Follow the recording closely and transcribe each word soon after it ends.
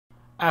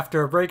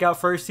After a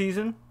breakout first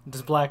season,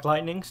 does Black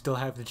Lightning still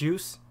have the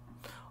juice?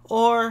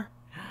 Or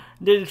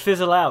did it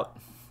fizzle out?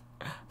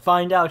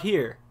 Find out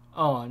here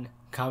on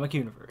Comic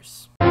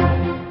Universe.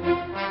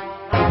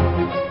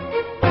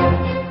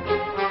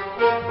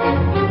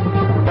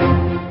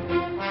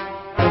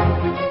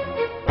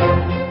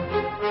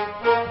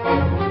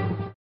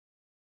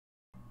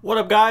 What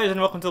up, guys, and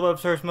welcome to the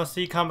web's first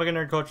must-see comic and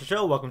nerd culture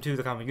show. Welcome to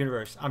the Comic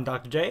Universe. I'm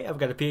Dr. J. I've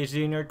got a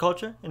PhD in nerd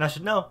culture, and I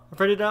should know. I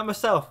printed it out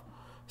myself.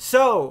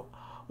 So,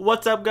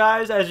 what's up,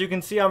 guys? As you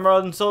can see, I'm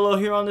riding solo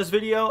here on this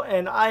video,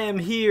 and I am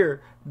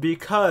here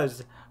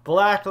because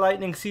Black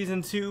Lightning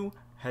Season 2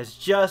 has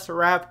just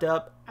wrapped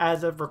up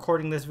as of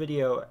recording this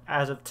video,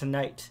 as of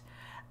tonight.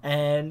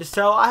 And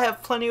so I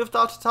have plenty of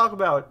thoughts to talk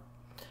about.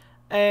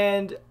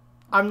 And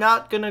I'm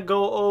not going to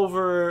go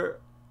over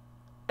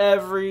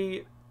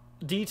every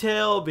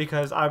detail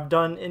because I've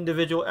done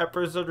individual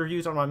episode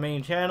reviews on my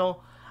main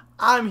channel.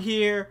 I'm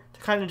here to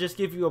kind of just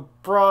give you a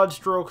broad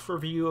strokes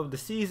review of the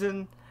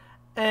season,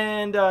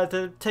 and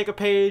to take a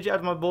page out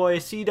of my boy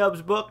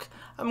C-Dub's book,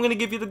 I'm going to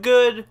give you the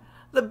good,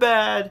 the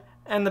bad,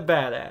 and the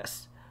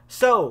badass.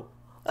 So,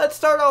 let's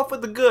start off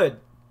with the good.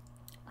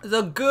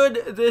 The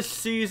good this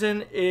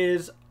season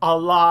is a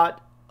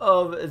lot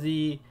of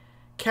the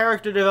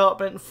character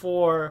development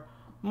for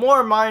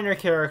more minor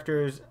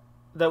characters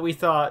that we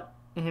thought,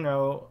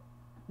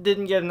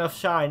 didn't get enough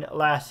shine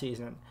last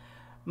season.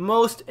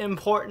 Most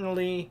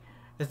importantly,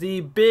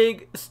 the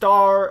big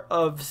star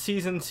of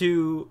Season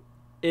 2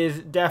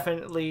 is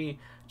definitely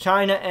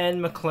China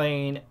Anne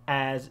McClain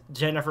as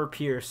Jennifer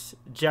Pierce,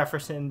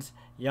 Jefferson's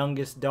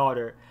youngest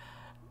daughter.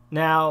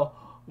 Now,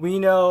 we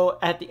know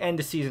at the end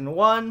of Season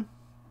 1,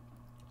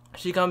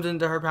 she comes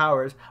into her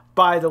powers.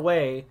 By the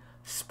way,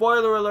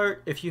 spoiler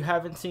alert if you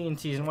haven't seen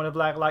Season 1 of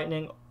Black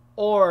Lightning,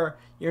 or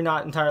you're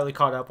not entirely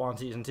caught up on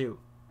Season 2.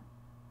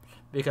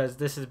 Because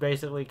this is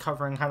basically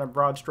covering kind of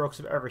broad strokes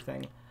of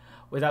everything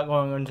without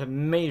going into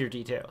major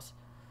details.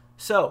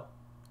 So,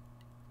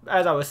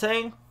 as I was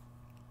saying,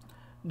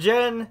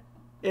 Jen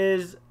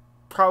is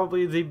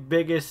probably the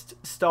biggest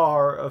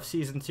star of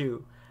Season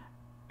 2.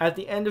 At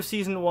the end of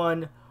Season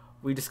 1,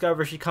 we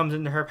discover she comes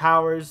into her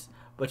powers,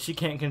 but she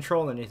can't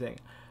control anything.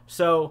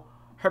 So,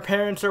 her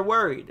parents are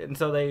worried, and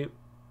so they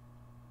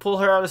pull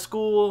her out of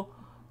school,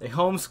 they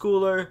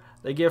homeschool her,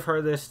 they give her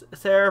this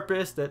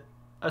therapist that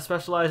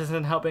specializes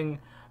in helping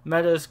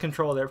metas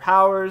control their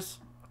powers,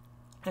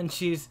 and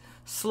she's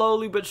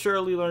slowly but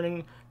surely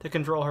learning to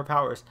control her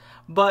powers.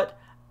 But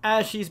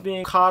as she's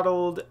being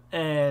coddled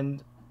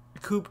and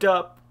cooped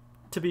up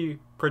to be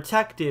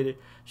protected,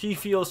 she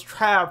feels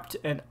trapped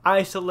and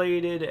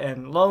isolated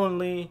and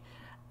lonely,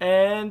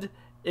 and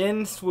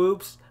in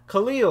swoops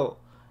Khalil,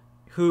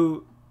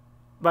 who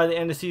by the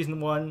end of Season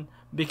 1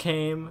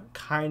 became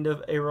kind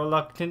of a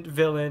reluctant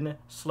villain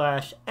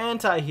slash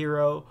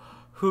anti-hero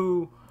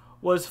who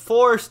was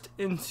forced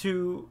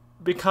into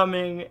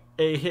becoming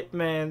a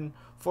hitman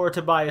for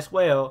Tobias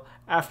Whale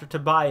after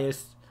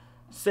Tobias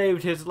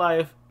saved his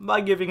life by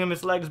giving him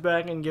his legs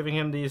back and giving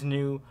him these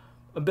new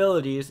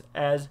abilities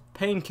as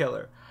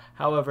Painkiller.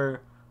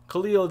 However,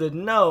 Khalil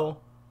didn't know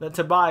that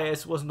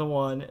Tobias was the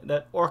one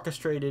that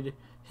orchestrated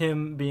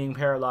him being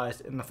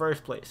paralyzed in the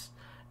first place.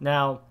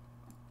 Now,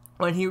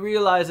 when he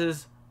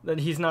realizes that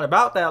he's not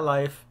about that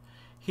life,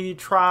 he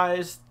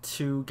tries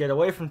to get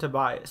away from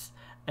Tobias.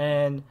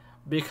 And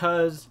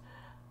because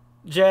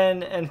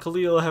Jen and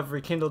Khalil have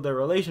rekindled their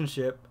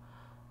relationship,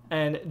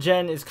 and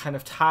Jen is kind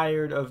of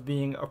tired of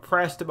being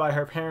oppressed by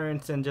her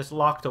parents and just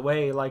locked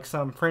away like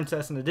some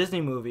princess in a Disney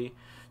movie,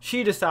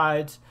 she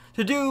decides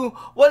to do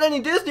what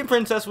any Disney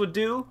princess would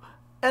do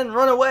and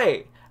run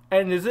away.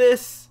 And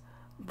this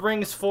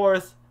brings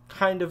forth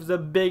kind of the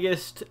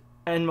biggest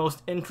and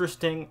most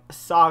interesting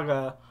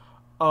saga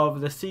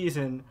of the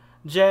season.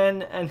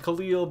 Jen and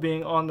Khalil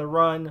being on the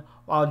run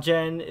while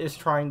Jen is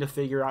trying to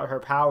figure out her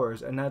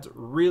powers, and that's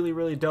really,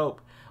 really dope.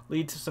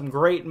 Leads to some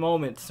great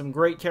moments, some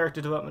great character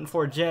development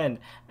for Jen,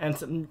 and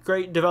some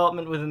great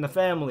development within the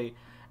family,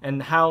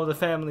 and how the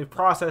family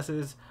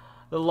processes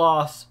the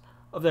loss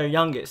of their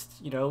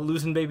youngest,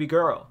 losing baby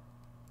girl.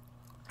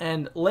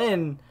 And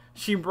Lynn,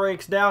 she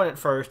breaks down at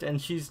first,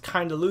 and she's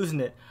kind of losing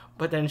it,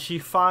 but then she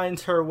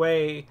finds her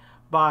way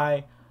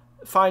by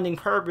finding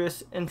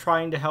purpose and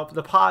trying to help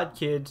the pod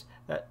kids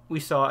that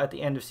we saw at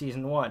the end of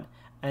Season 1.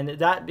 And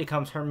that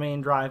becomes her main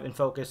drive and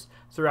focus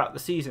throughout the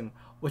season,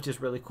 which is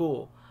really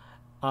cool.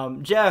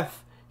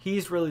 Jeff,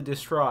 he's really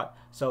distraught.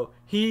 So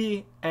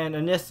he and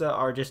Anissa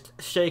are just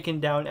shaken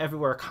down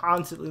everywhere,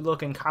 constantly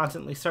looking,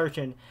 constantly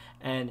searching,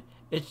 and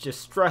it's just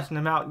stressing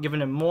him out,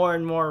 giving him more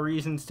and more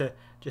reasons to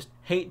just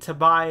hate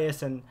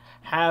Tobias and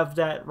have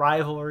that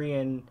rivalry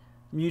and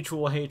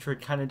mutual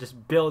hatred kind of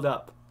just build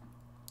up.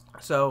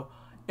 So,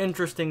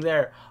 interesting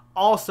there.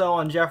 Also,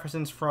 on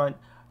Jefferson's front,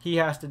 he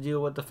has to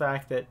deal with the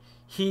fact that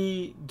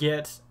he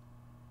gets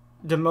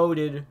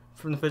demoted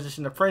from the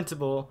position of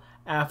principal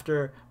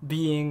after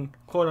being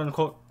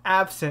quote-unquote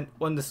absent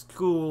when the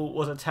school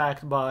was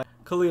attacked by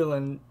Khalil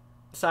and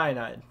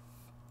Cyanide.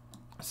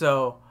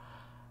 So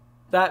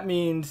that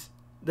means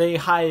they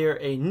hire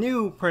a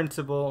new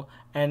principal,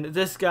 and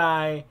this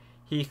guy,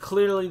 he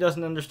clearly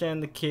doesn't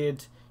understand the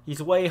kids.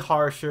 He's way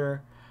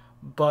harsher,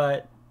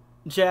 but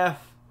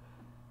Jeff,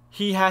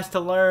 he has to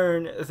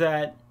learn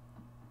that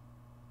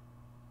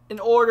in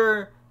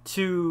order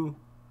to,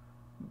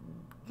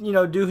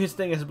 do his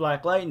thing as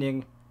Black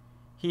Lightning,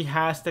 he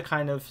has to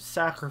kind of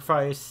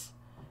sacrifice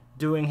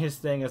doing his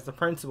thing as the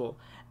principal.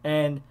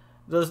 And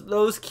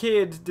those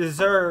kids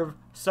deserve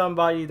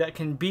somebody that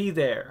can be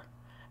there.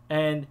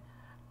 And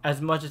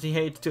as much as he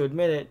hates to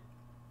admit it,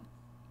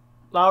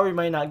 Lowry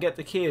may not get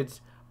the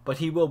kids, but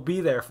he will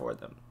be there for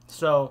them.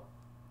 So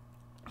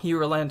he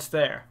relents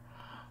there.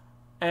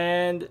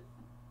 And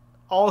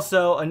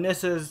also,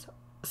 Anissa's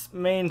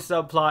main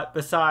subplot,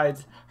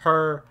 besides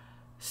her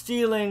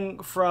stealing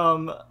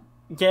from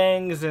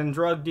gangs and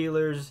drug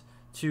dealers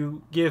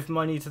to give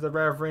money to the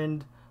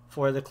Reverend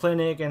for the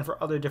clinic and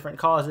for other different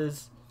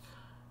causes,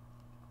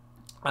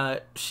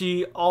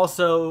 she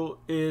also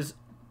is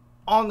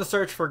on the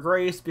search for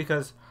Grace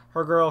because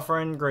her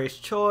girlfriend, Grace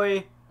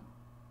Choi,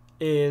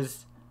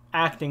 is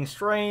acting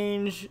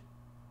strange.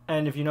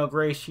 And if you know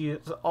Grace, she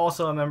is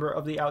also a member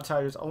of the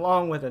Outsiders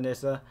along with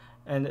Anissa,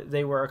 and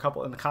they were a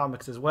couple in the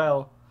comics as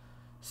well.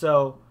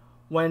 So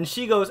when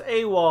she goes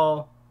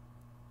AWOL,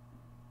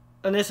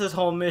 Anissa's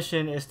whole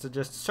mission is to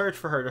just search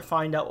for her, to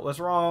find out what was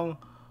wrong,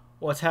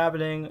 what's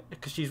happening,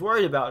 because she's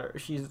worried about her.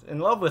 She's in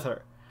love with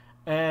her.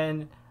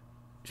 And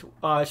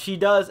she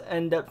does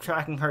end up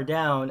tracking her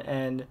down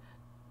and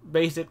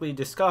basically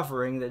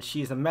discovering that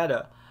she's a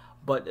meta.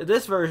 But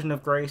this version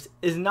of Grace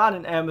is not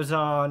an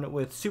Amazon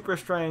with super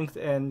strength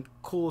and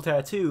cool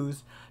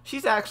tattoos.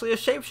 She's actually a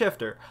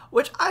shapeshifter,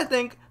 which I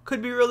think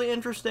could be really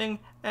interesting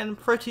and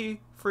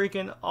pretty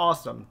freaking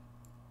awesome.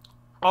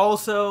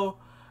 Also,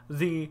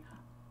 the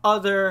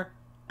other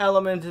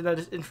element that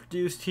is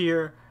introduced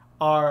here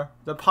are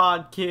the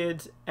pod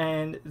kids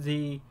and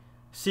the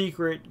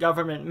secret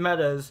government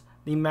metas,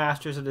 the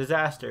Masters of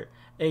Disaster,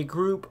 a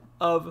group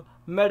of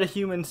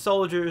metahuman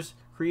soldiers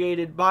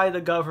created by the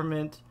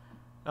government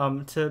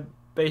to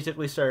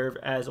basically serve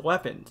as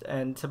weapons.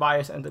 And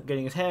Tobias ends up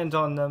getting his hands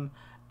on them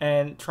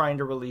and trying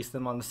to release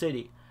them on the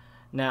city.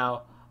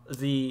 Now,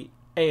 the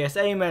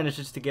ASA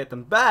manages to get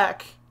them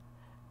back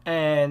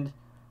and,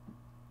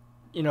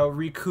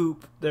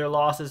 recoup their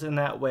losses in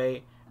that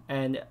way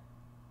and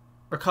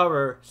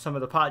recover some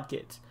of the pod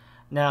kids.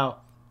 Now,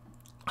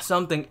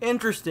 something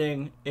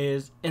interesting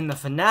is in the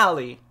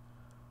finale,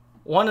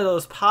 one of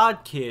those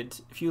pod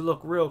kids, if you look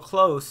real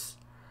close,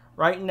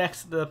 right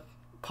next to the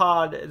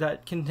pod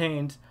that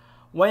contains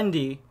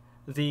Wendy,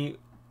 the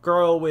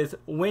girl with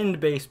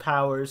wind-based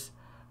powers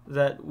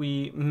that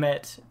we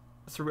met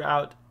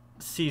throughout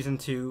season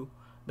 2,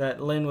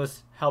 that Lynn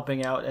was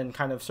helping out and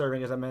kind of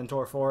serving as a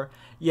mentor for.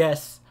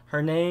 Yes,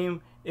 her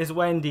name is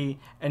Wendy,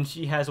 and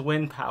she has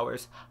wind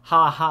powers.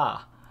 Ha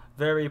ha.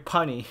 Very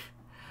punny.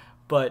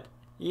 But,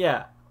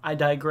 yeah, I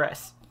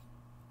digress.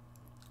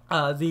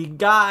 The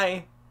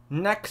guy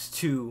next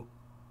to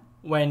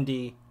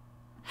Wendy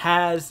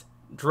has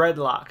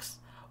dreadlocks.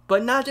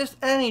 But not just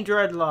any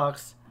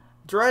dreadlocks.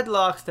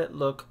 Dreadlocks that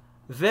look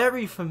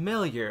very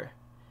familiar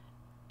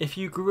if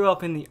you grew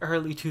up in the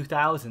early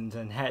 2000s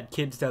and had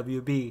Kids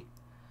WB.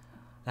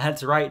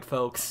 That's right,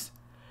 folks.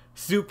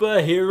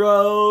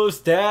 Superhero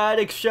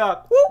Static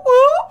Shock. Woo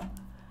woo!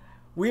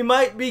 We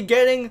might be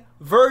getting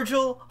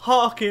Virgil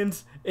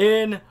Hawkins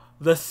in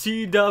the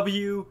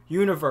CW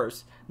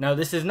universe. Now,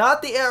 this is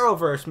not the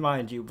Arrowverse,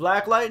 mind you.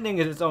 Black Lightning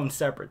is its own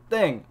separate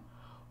thing,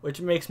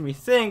 which makes me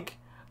think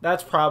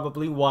that's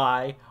probably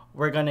why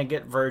we're going to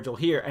get Virgil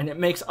here. And it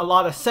makes a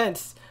lot of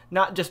sense,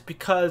 not just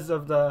because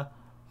of the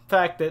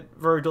fact that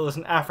Virgil is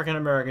an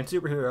African-American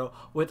superhero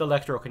with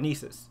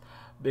electrokinesis,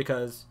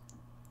 because,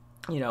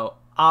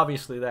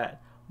 obviously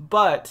that.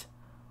 But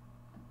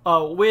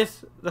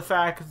with the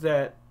fact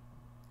that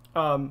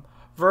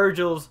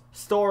Virgil's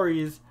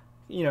stories,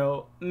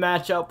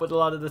 match up with a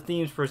lot of the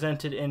themes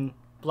presented in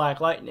Black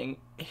Lightning,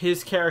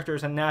 his character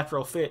is a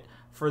natural fit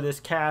for this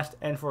cast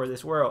and for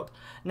this world.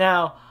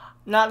 Now,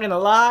 not gonna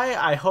lie,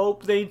 I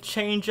hope they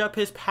change up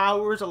his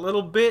powers a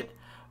little bit,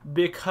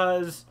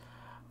 because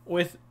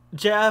with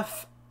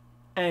Jeff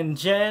and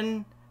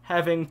Jen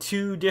having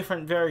 2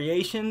 different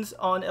variations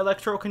on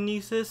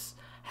electrokinesis,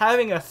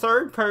 having a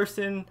third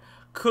person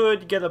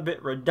could get a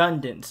bit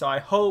redundant. So I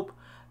hope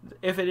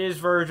if it is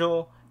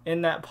Virgil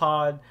in that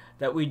pod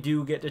that we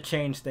do get to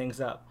change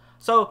things up.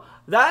 So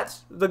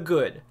that's the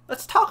good.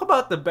 Let's talk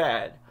about the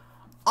bad.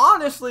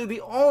 Honestly,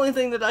 the only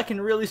thing that I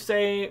can really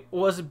say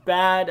was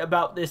bad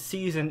about this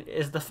season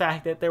is the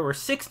fact that there were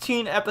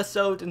 16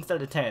 episodes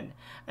instead of 10.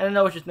 And I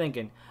know what you're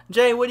thinking.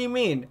 Jay, what do you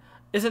mean?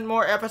 Isn't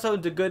more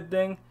episodes a good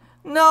thing?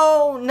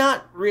 No,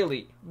 not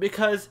really.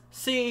 Because,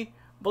 see,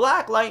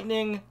 Black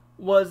Lightning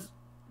was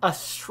a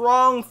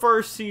strong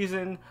first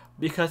season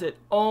because it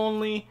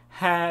only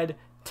had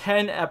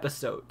 10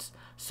 episodes.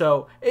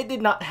 So it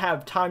did not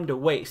have time to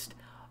waste.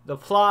 The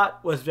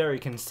plot was very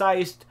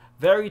concise,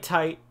 very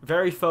tight,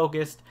 very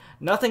focused,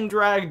 nothing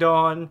dragged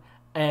on,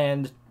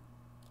 and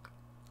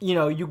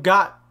you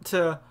got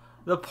to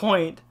the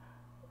point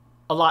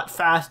a lot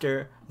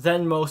faster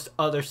than most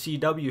other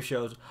CW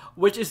shows,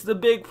 which is the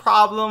big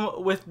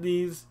problem with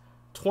these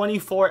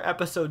 24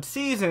 episode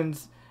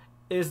seasons,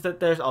 is that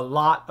there's a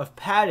lot of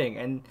padding.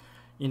 And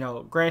you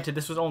know, granted,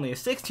 this was only a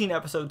 16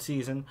 episode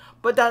season,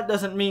 but that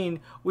doesn't mean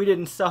we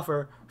didn't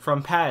suffer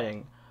from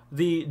padding.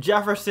 The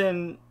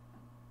Jefferson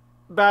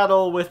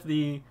battle with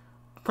the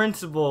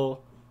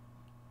principal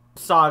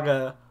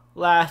saga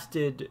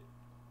lasted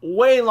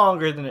way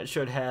longer than it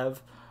should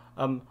have.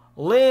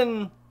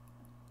 Lynn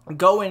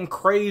going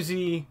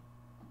crazy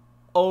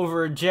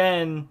over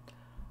Jen,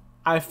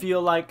 I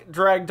feel like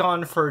dragged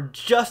on for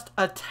just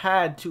a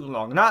tad too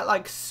long. Not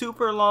like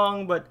super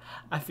long, but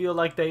I feel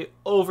like they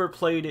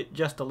overplayed it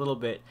just a little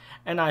bit.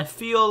 And I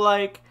feel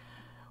like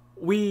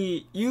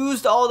we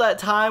used all that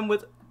time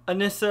with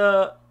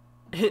Anissa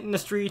hitting the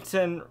streets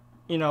and,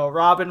 you know,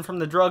 robbing from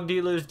the drug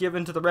dealers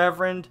given to the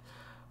Reverend.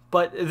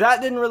 But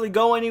that didn't really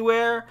go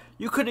anywhere.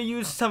 You could have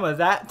used some of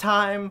that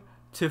time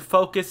to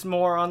focus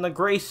more on the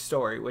Grace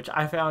story, which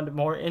I found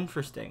more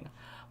interesting.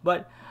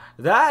 But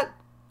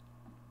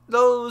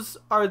those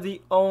are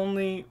the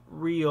only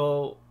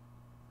real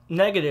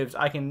negatives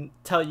I can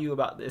tell you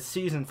about this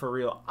season for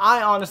real.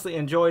 I honestly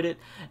enjoyed it.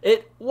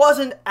 It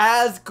wasn't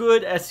as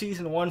good as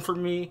season 1 for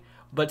me,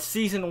 but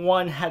season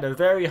 1 had a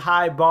very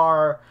high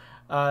bar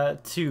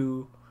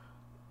to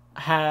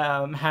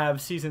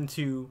have season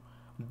 2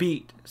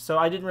 beat. So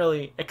I didn't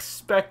really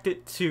expect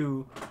it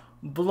to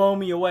blow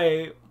me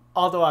away,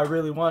 although I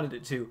really wanted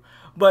it to.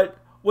 But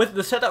with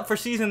the setup for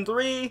season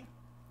 3,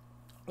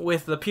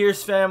 with the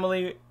Pierce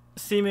family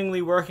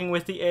seemingly working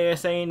with the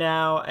ASA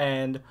now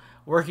and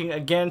working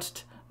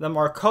against the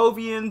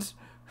Markovians,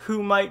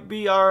 who might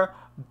be our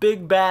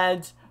big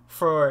bads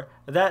for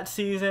that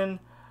season,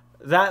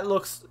 that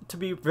looks to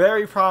be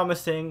very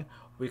promising.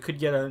 We could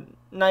get a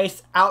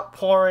nice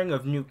outpouring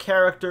of new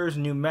characters,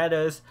 new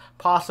metas,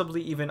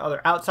 possibly even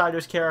other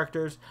Outsiders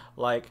characters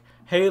like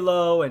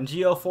Halo and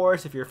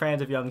Geoforce. If you're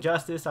fans of Young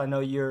Justice, I know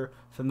you're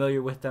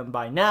familiar with them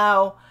by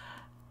now.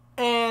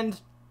 And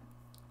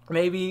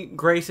maybe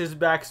Grace's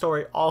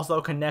backstory also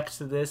connects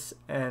to this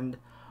and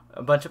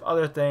a bunch of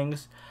other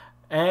things.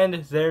 And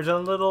there's a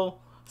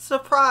little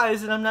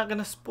surprise that I'm not going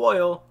to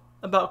spoil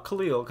about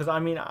Khalil, because I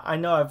mean, I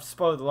know I've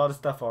spoiled a lot of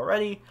stuff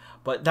already,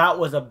 but that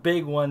was a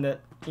big one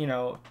that, you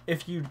know,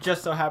 if you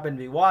just so happen to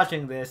be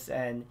watching this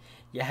and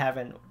you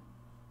haven't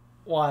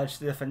watched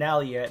the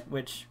finale yet,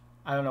 which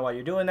I don't know why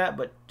you're doing that,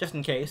 but just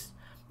in case,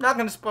 I'm not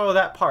going to spoil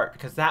that part,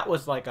 because that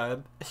was like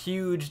a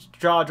huge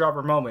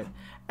jaw-dropper moment.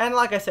 And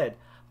like I said,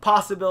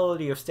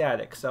 possibility of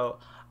static. So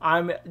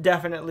I'm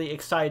definitely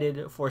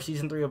excited for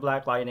season 3 of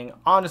Black Lightning.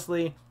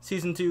 Honestly,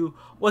 season 2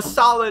 was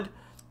solid,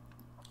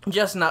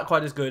 just not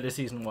quite as good as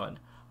season 1.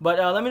 But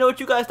let me know what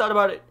you guys thought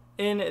about it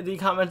in the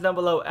comments down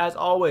below. As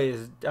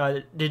always,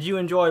 did you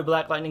enjoy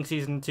Black Lightning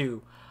season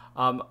 2?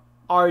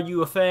 Are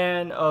you a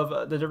fan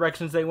of the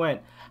directions they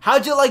went?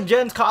 How'd you like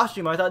Jen's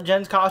costume? I thought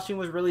Jen's costume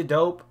was really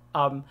dope.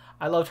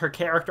 I loved her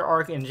character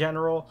arc in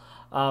general.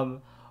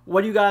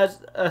 What do you guys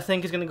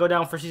think is going to go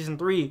down for season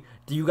 3?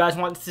 Do you guys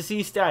want to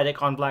see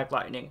static on Black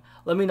Lightning?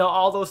 Let me know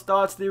all those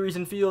thoughts, theories,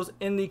 and feels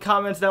in the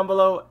comments down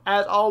below.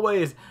 As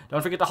always,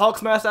 don't forget to Hulk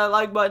smash that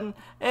like button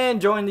and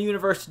join the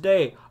universe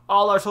today.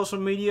 All our social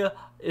media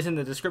is in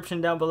the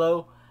description down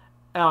below.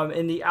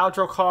 In the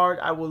outro card,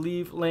 I will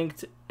leave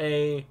linked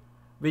a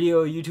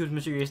video of YouTube's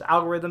mysterious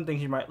algorithm,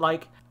 things you might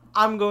like.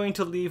 I'm going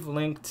to leave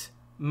linked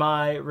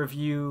my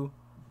review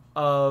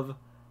of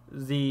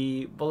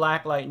the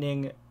Black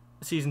Lightning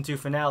season 2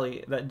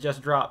 finale that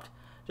just dropped,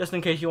 just in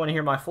case you want to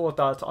hear my full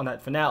thoughts on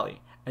that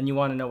finale and you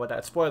want to know what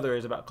that spoiler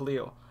is about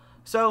Khalil.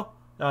 So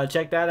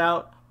check that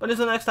out. But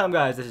until next time,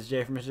 guys, this is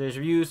Jay from Mr. Jay's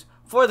Reviews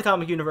for the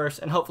Comic Universe,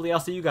 and hopefully I'll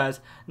see you guys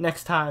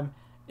next time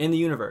in the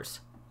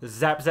universe.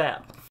 Zap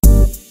zap.